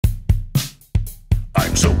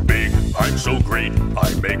So big, I'm so great,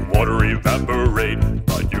 I make water evaporate,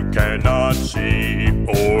 but you cannot see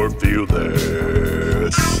or feel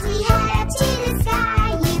this. As we head up to the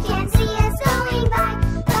sky, you can see us going by,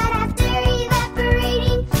 but after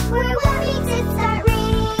evaporating, we're waiting to start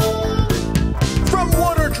raining. From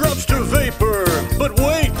water drops to vapor, but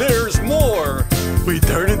wait, there's more. We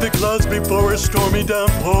turn into clouds before a stormy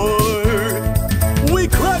downpour. We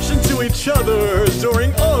crash into each other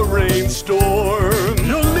during a rainstorm.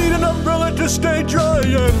 You'll need an umbrella to stay dry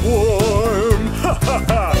and warm. Ha ha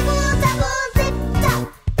ha! Dibble, double, zip, dop,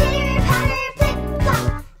 pitter, patter, flip,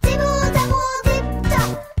 flop. Dibble, double, zip,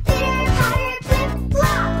 dop, pitter, patter, flip,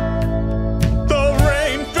 flop. The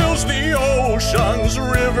rain fills the oceans,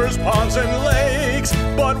 rivers, ponds, and lakes,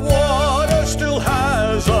 but water still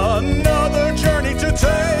has another journey to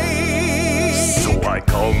take. So I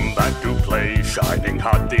come back to play, shining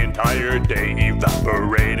hot the entire day,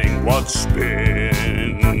 evaporating what's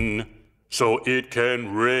been, so it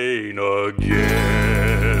can rain again.